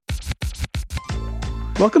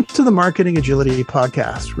Welcome to the Marketing Agility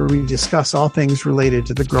Podcast, where we discuss all things related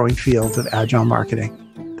to the growing field of agile marketing.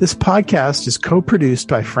 This podcast is co-produced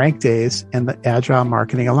by Frank Days and the Agile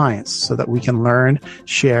Marketing Alliance so that we can learn,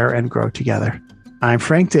 share, and grow together. I'm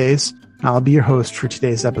Frank Days, and I'll be your host for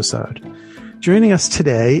today's episode. Joining us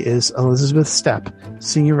today is Elizabeth Stepp,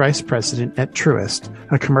 Senior Vice President at Truist,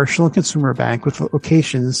 a commercial and consumer bank with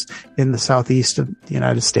locations in the southeast of the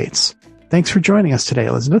United States. Thanks for joining us today,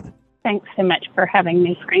 Elizabeth. Thanks so much for having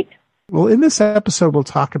me, Frank. Well, in this episode, we'll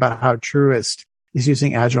talk about how Truist is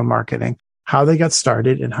using agile marketing, how they got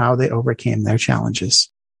started, and how they overcame their challenges.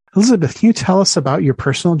 Elizabeth, can you tell us about your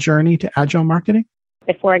personal journey to agile marketing?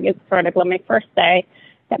 Before I get started, let me first say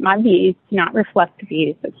that my views do not reflect the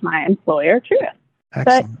views of my employer, Truist.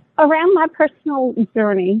 Excellent. But around my personal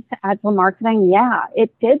journey to agile marketing,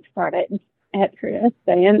 it did start at Truist,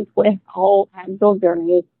 and with all agile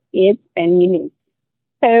journeys, it's been unique.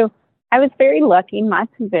 So I was very lucky. My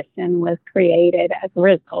position was created as a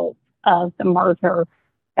result of the merger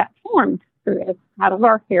that formed Truist out of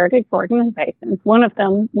our heritage organizations. One of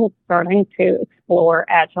them was starting to explore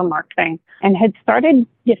agile marketing and had started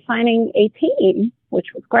defining a team, which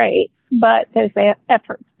was great, but those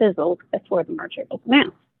efforts fizzled before the merger was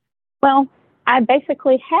announced. Well, I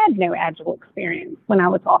basically had no agile experience when I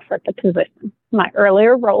was offered the position. My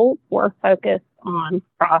earlier roles were focused on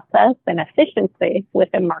process and efficiency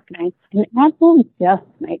within marketing, and agile just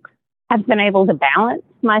makes. I've been able to balance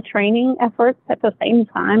my training efforts at the same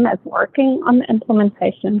time as working on the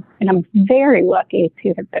implementation, and I'm very lucky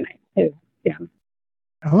to have been able to.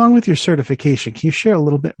 Yeah. Along with your certification, can you share a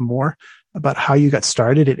little bit more about how you got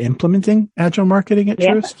started at implementing agile marketing at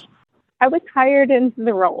Truist? I was hired into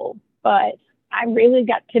the role, but I really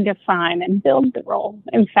got to define and build the role.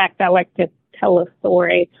 In fact, I like to tell a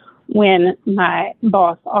story. When my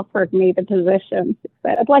boss offered me the position, she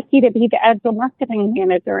said, "I'd like you to be the agile marketing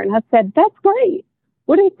manager." And I said, "That's great.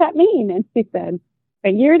 What does that mean?" And she said,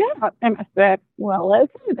 "Figure it out." And I said, "Well,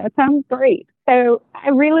 okay, that sounds great." So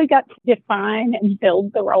I really got to define and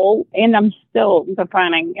build the role, and I'm still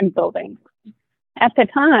defining and building. At the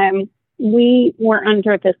time, we were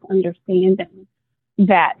under this understanding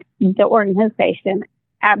that the organization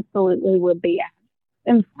absolutely would be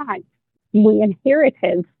agile. In fact, we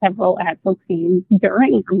inherited several agile teams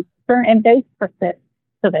during our merger, and those persist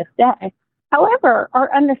to this day. However, our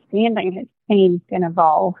understanding has changed and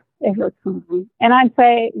evolved over time. And I'd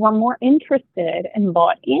say we're more interested and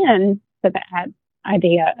bought in to the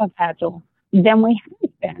idea of agile than we have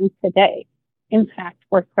been today. In fact,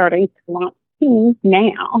 we're starting to launch teams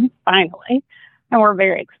now, finally, and we're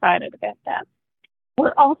very excited about that.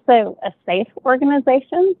 We're also a safe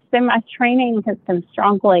organization, so my training has been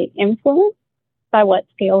strongly influenced by what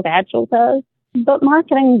Scaled Agile does, but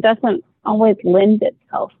marketing doesn't always lend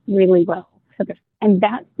itself really well to this. And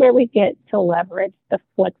that's where we get to leverage the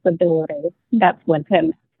flexibility that's within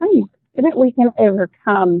the framework so that we can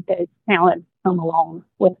overcome those challenges come along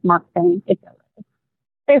with marketing agility.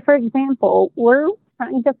 So, for example, we're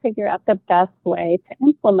trying to figure out the best way to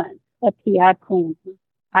implement a PI plan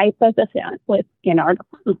type of event within our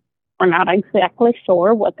department. We're not exactly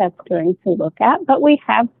sure what that's going to look at, but we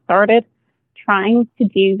have started trying to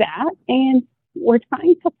do that, and we're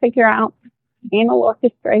trying to figure out channel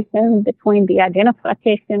orchestration between the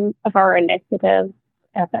identification of our initiatives,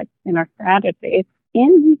 ethics, and our strategies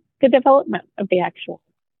in the development of the actual.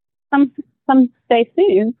 Someday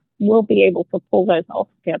soon, we'll be able to pull those all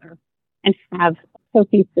together and have a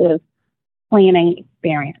cohesive planning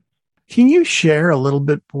experience. Can you share a little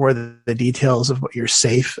bit more the details of what your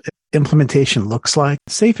SAFE implementation looks like?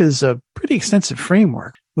 SAFE is a pretty extensive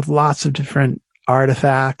framework with lots of different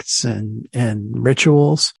artifacts and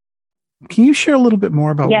rituals. Can you share a little bit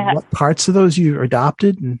more about what parts of those you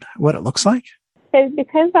adopted and what it looks like? So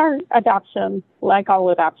because our adoption, like all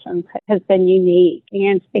adoptions, has been unique,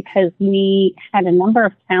 and because we had a number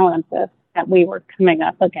of challenges that we were coming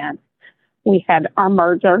up against, we had our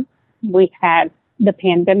merger, we had the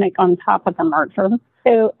pandemic on top of the merger.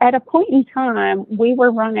 So at a point in time, we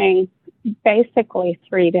were running basically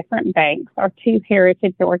three different banks, our two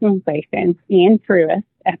heritage organizations and Truist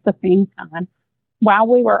at the same time, while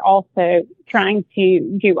we were also trying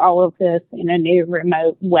to do all of this in a new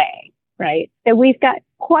remote way, right? So we've got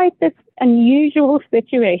quite this unusual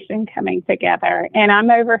situation coming together, and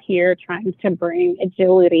I'm over here trying to bring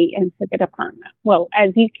agility into the department. Well,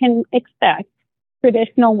 as you can expect,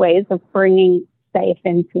 traditional ways of bringing SAFE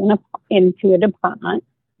into a department,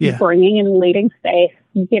 bringing and leading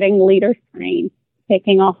SAFE, getting leaders trained,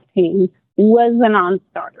 taking off teams was a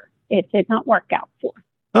non-starter. It did not work out for us.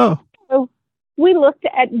 Oh. So we looked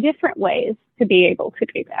at different ways to be able to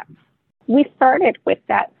do that. We started with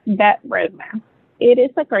that roadmap. It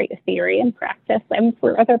is a great theory and practice, and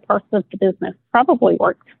for other parts of the business, probably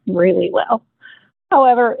works really well.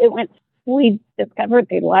 However, we discovered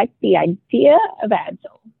they liked the idea of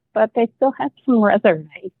Agile, but they still had some reserves.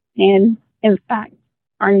 And in fact,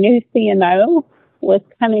 our new CMO was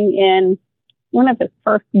coming in. One of his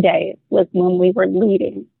first days was when we were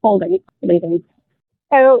leading.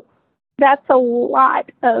 So that's a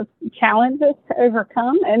lot of challenges to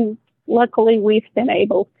overcome. And luckily, we've been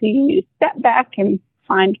able to step back and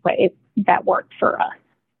find ways that work for us.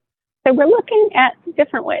 So we're looking at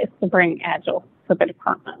different ways to bring Agile to the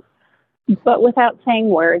department, but without saying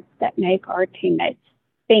words that make our teammates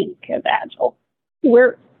think of Agile.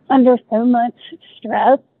 We're under so much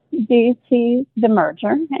stress due to the merger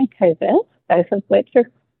and COVID, both of which are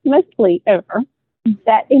mostly over,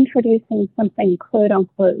 that introducing something quote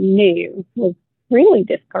unquote new was really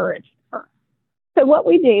discouraged for us. So what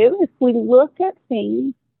we do is we look at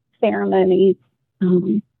things, ceremonies,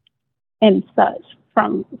 and such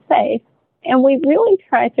from SAFe, and we really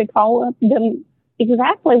try to call them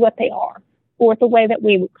exactly what they are, or the way that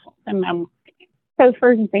we would call them. So,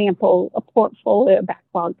 for example, a portfolio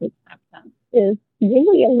backlog acceptance is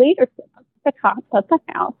really a leadership at the top of the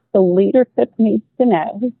house. The leadership needs to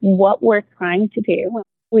know what we're trying to do and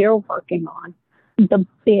we're working on the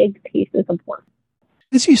big pieces of work.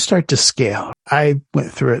 As you start to scale, I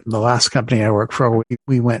went through it in the last company I worked for.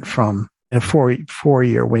 We went from, in a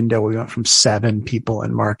four-year window, we went from 7 people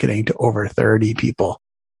in marketing to over 30 people.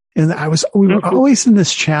 And we were always in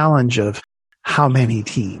this challenge of how many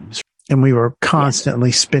teams. And we were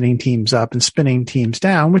constantly spinning teams up and spinning teams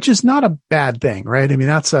down, which is not a bad thing, right? I mean,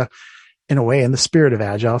 that's in a way, in the spirit of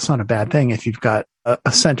Agile, it's not a bad thing if you've got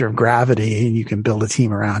a center of gravity and you can build a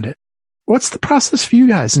team around it. What's the process for you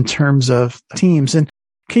guys in terms of teams? And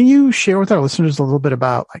can you share with our listeners a little bit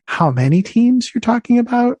about how many teams you're talking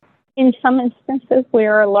about? In some instances, we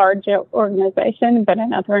are a large organization, but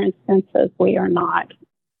in other instances, we are not.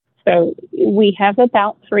 So we have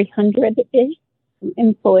about 300-ish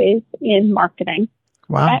employees in marketing.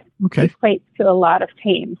 Wow. That equates to a lot of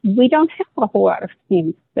teams. We don't have a whole lot of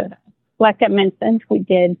teams today. Like I mentioned, we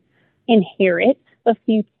did inherit a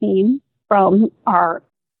few teams from our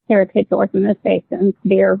heritage organizations.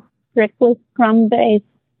 They're strictly Scrum-based.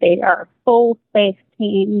 They are full SAFe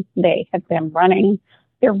teams. They have been running.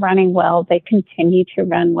 They're running well. They continue to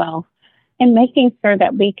run well. And making sure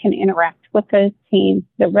that we can interact with those teams,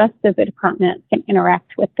 the rest of the department can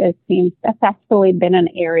interact with those teams. That's actually been an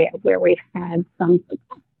area where we've had some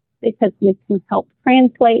success because we can help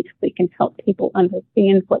translate, we can help people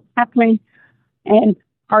understand what's happening. And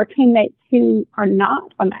our teammates who are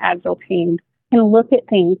not on the Agile team can look at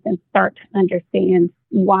things and start to understand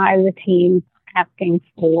why the team's asking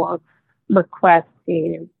for requests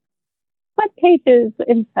to web pages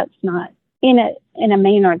and such not in a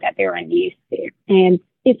manner that they're unused to. And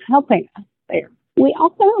it's helping us there. We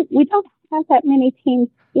don't have that many teams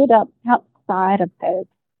stood up outside of those.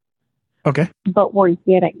 Okay. But we're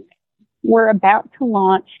getting there. We're about to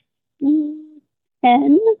launch 10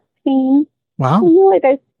 teams. Wow. Really,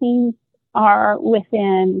 those teams are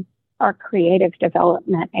within our creative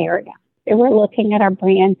development area. So we're looking at our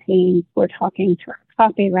brand teams. We're talking to our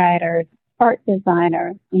copywriters, art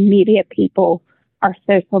designers, media people, our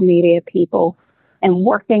social media people, and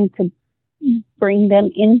working to bring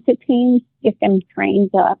them into teams, get them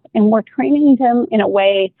trained up. And we're training them in a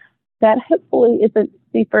way that hopefully isn't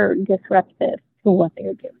super disruptive to what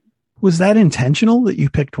they're doing. Was that intentional that you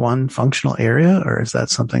picked one functional area, or is that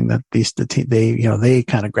something that they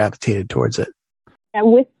kind of gravitated towards it? I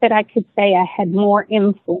wish that I could say I had more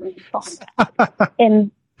influence on that.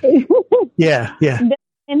 And yeah. The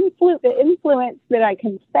influence that I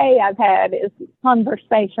can say I've had is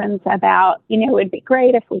conversations about, it'd be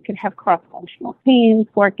great if we could have cross-functional teams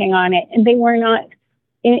working on it. And they were not,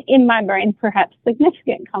 in my brain, perhaps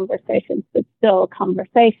significant conversations, but still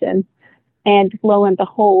conversations. And lo and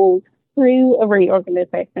behold, through a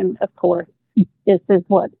reorganization, of course, this is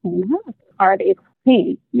what are these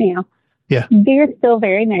teams now. Yeah. They're still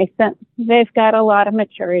very nascent. They've got a lot of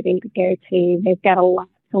maturity to go to. They've got a lot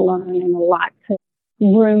to learn and a lot to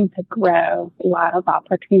room to grow, a lot of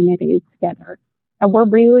opportunities together. And we're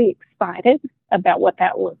really excited about what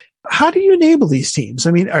that looks like. How do you enable these teams?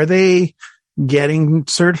 I mean, are they getting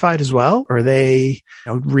certified as well? Are they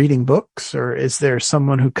reading books? Or is there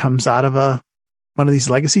someone who comes out of one of these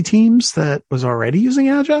legacy teams that was already using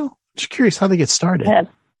Agile? Just curious how they get started.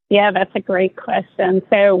 Yeah, that's a great question.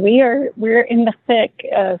 So we're in the thick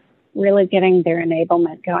of really getting their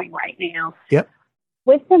enablement going right now. Yep.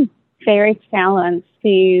 With them very challenged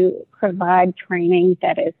to provide training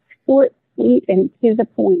that is short, sweet, and to the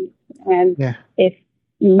point. And if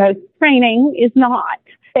most training is not.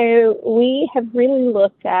 So we have really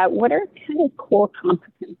looked at what are kind of core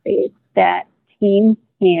competencies that teams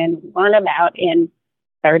can learn about in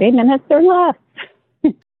 30 minutes or less.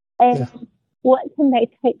 And what can they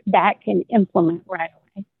take back and implement right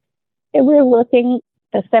away? So we're looking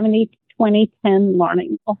at the 70-20-10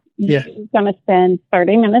 learning. You're going to spend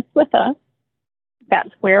 30 minutes with us.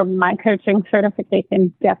 That's where my coaching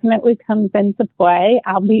certification definitely comes into play.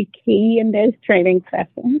 I'll be key in those training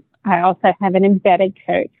sessions. I also have an embedded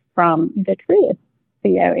coach from the Trius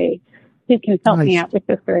COE who can help me out with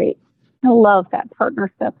this group. I love that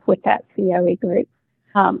partnership with that COE group.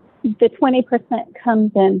 The 20%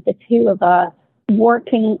 comes in the two of us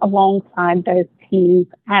working alongside those teams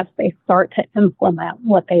as they start to implement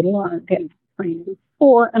what they learned in training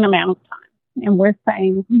for an amount of time. And we're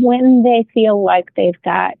saying when they feel like they've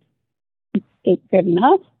got it's good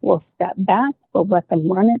enough, we'll step back, we'll let them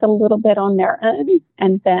learn it a little bit on their own.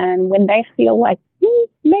 And then when they feel like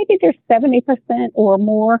maybe they're 70% or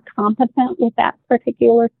more competent with that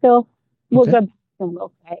particular skill, we'll go back and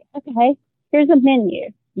we'll say, okay, here's a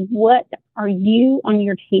menu. What are you on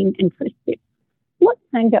your team interested in? What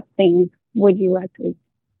kind of things would you like to do?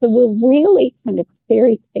 So we're really kind of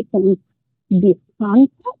cherry picking this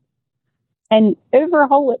concept. And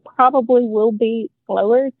overall, it probably will be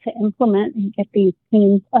slower to implement and get these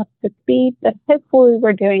teams up to speed, but hopefully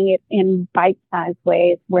we're doing it in bite-sized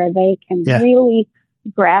ways where they can really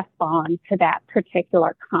grasp on to that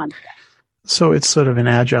particular concept. So it's sort of an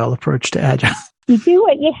agile approach to agile. You do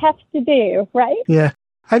what you have to do, right? Yeah.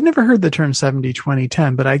 I've never heard the term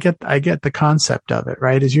 70-20-10, but I get the concept of it,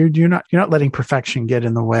 right? Is you're not letting perfection get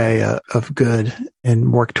in the way of good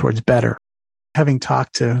and work towards better. Having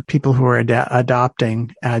talked to people who are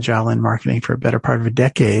adopting agile in marketing for a better part of a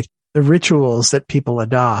decade, the rituals that people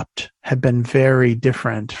adopt have been very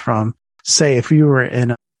different from, say, if you were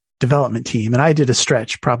in a development team, and I did a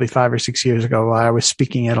stretch probably 5 or 6 years ago while I was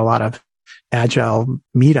speaking at a lot of agile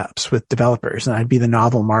meetups with developers, and I'd be the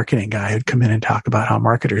novel marketing guy who'd come in and talk about how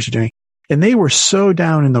marketers are doing. And they were so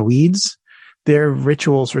down in the weeds. Their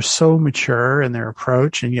rituals were so mature in their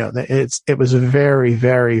approach. And, it was a very,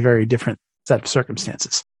 very, very different set of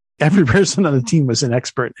circumstances. Every person on the team was an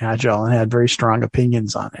expert in agile and had very strong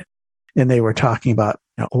opinions on it. And they were talking about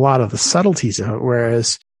a lot of the subtleties of it.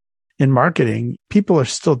 Whereas in marketing, people are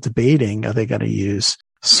still debating, are they going to use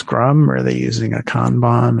Scrum? Or are they using a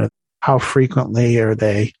Kanban? How frequently are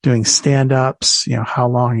they doing stand-ups? How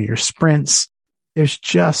long are your sprints? There's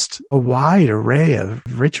just a wide array of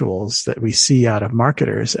rituals that we see out of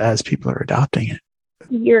marketers as people are adopting it.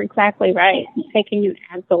 You're exactly right. Taking an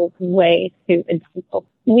agile way to adopt.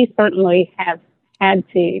 We certainly have had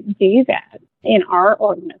to do that in our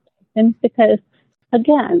organization because,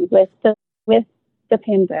 again, with the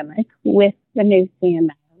pandemic, with the new CMO,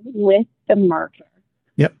 with the merger,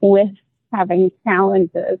 with having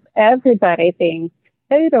challenges, everybody being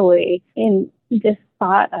totally in this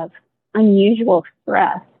spot of unusual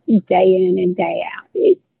stress day in and day out.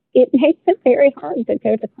 It makes it very hard to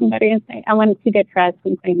go to somebody and say, I want you to try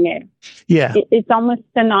something new. Yeah. It's almost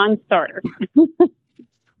a non-starter. Well,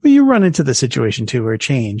 you run into the situation too where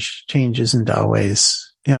change isn't always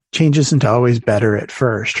better at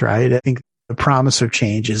first, right? I think the promise of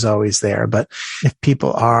change is always there, but if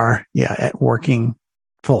people are, at working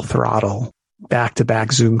full throttle,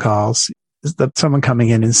 back-to-back Zoom calls, is that someone coming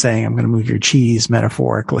in and saying, I'm going to move your cheese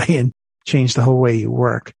metaphorically and change the whole way you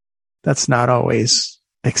work. That's not always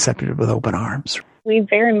accepted with open arms. We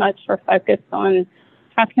very much are focused on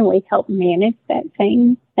how can we help manage that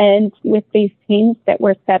change. And with these teams that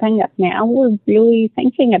we're setting up now, we're really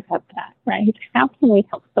thinking about that, right? How can we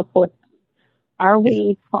help support them? Are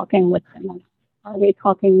we talking with them? Are we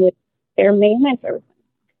talking with their managers?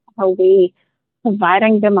 Are we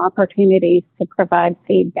providing them opportunities to provide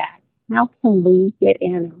feedback? How can we get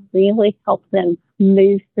in and really help them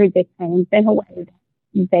move through the change in a way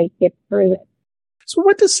that they get through it? So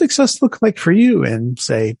what does success look like for you in,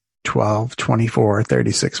 say, 12, 24,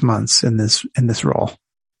 36 months in this role?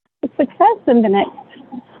 Success in the next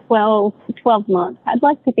 12 months, I'd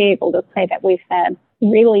like to be able to say that we've had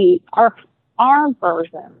really our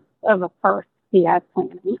version of a first PI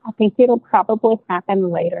planning. I think it'll probably happen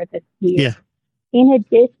later this year. Yeah.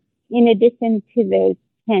 In addition to those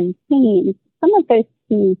 10 teams, some of those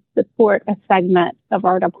teams support a segment of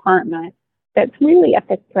our department that's really at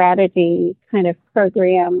the strategy kind of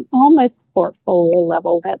program, almost portfolio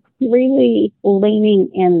level, that's really leaning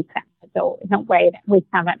into Agile in a way that we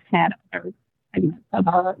haven't had other segments of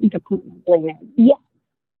our department lean in yet.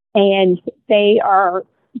 And they are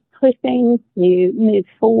pushing to move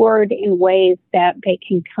forward in ways that they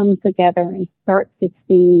can come together and start to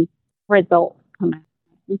see results come out.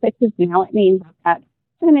 Because now it means I've got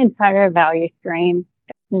an entire value stream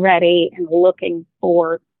ready and looking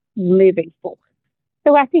for moving forward.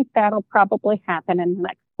 So I think that'll probably happen in the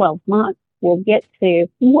next 12 months. We'll get to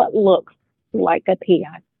what looks like a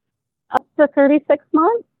PI. Up to 36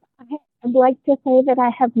 months, I'd like to say that I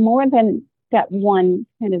have more than that one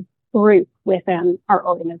kind of group within our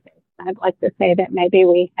organization. I'd like to say that maybe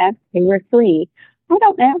we have 2 or 3. I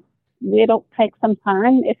don't know. It'll take some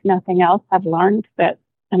time. If nothing else, I've learned that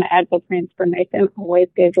an agile transformation always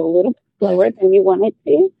goes a little bit slower than you want it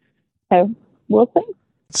to. So we'll see.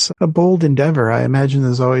 It's a bold endeavor. I imagine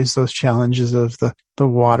there's always those challenges of the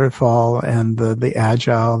waterfall and the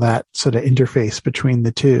agile, that sort of interface between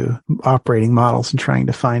the two operating models and trying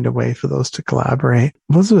to find a way for those to collaborate.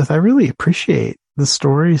 Elizabeth, I really appreciate the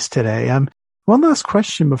stories today. One last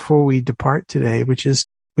question before we depart today, which is,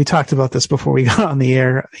 we talked about this before we got on the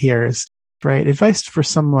air here, is, right, advice for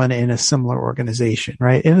someone in a similar organization,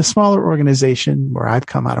 right? In a smaller organization, where I've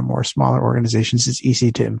come out of more smaller organizations, it's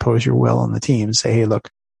easy to impose your will on the team and say, hey, look,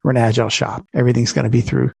 we're an agile shop. Everything's going to be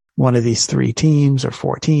through one of these 3 teams or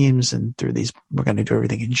 4 teams, and through these, we're going to do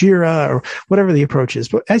everything in Jira or whatever the approach is.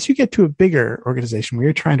 But as you get to a bigger organization where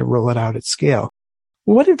you're trying to roll it out at scale,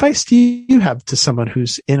 what advice do you have to someone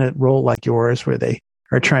who's in a role like yours, where they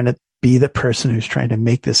are trying to be the person who's trying to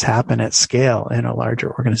make this happen at scale in a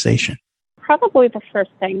larger organization? Probably the first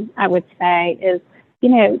thing I would say is,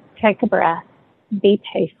 take a breath, be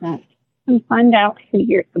patient, and find out who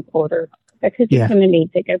your supporters are, because you're going to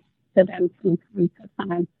need to go to them from time to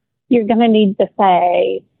time. You're going to need to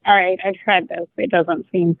say, all right, I tried this. It doesn't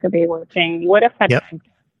seem to be working. What if I tried this?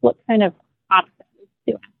 What kind of options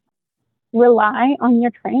do I have? Rely on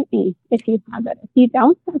your training if you have it. If you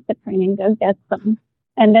don't have the training, go get some.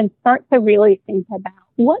 And then start to really think about,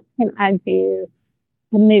 what can I do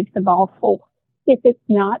to move the ball forward? If it's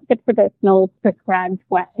not the traditional prescribed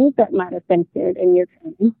way that might have been shared in your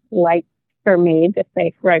training, like for me, the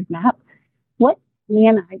SAFe roadmap, what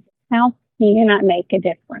can I do? How can I make a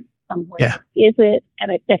difference somewhere? Yeah. Is it at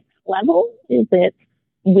a different level? Is it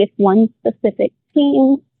with one specific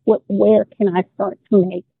team? Where can I start to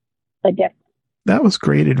make a difference? That was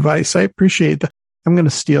great advice. I appreciate that. I'm going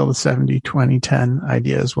to steal the 70-20-10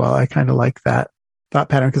 idea as well. I kind of like that thought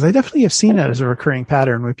pattern, because I definitely have seen that as a recurring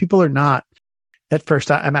pattern where people are not, at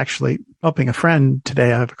first, I'm actually helping a friend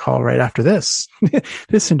today. I have a call right after this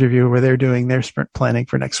interview, where they're doing their sprint planning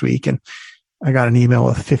for next week. And I got an email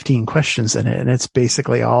with 15 questions in it. And it's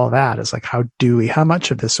basically all of that. It's like, how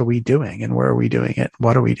much of this are we doing, and where are we doing it?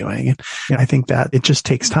 What are we doing? And I think that it just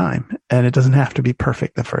takes time, and it doesn't have to be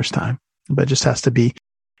perfect the first time, but it just has to be,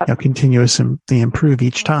 continuously improve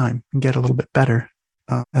each time and get a little bit better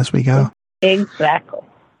as we go. Exactly.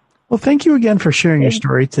 Well, thank you again for sharing your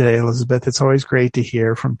story today, Elizabeth. It's always great to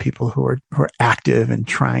hear from people who are active and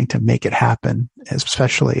trying to make it happen,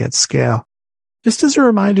 especially at scale. Just as a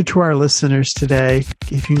reminder to our listeners today,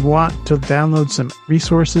 if you want to download some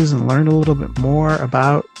resources and learn a little bit more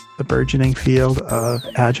about the burgeoning field of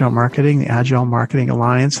agile marketing, the Agile Marketing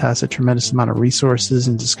Alliance has a tremendous amount of resources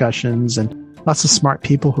and discussions and lots of smart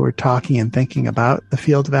people who are talking and thinking about the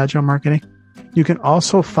field of agile marketing. You can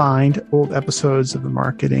also find old episodes of the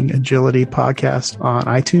Marketing Agility podcast on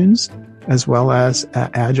iTunes, as well as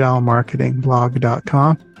at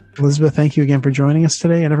agilemarketingblog.com. Elizabeth, thank you again for joining us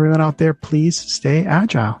today. And everyone out there, please stay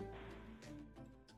agile.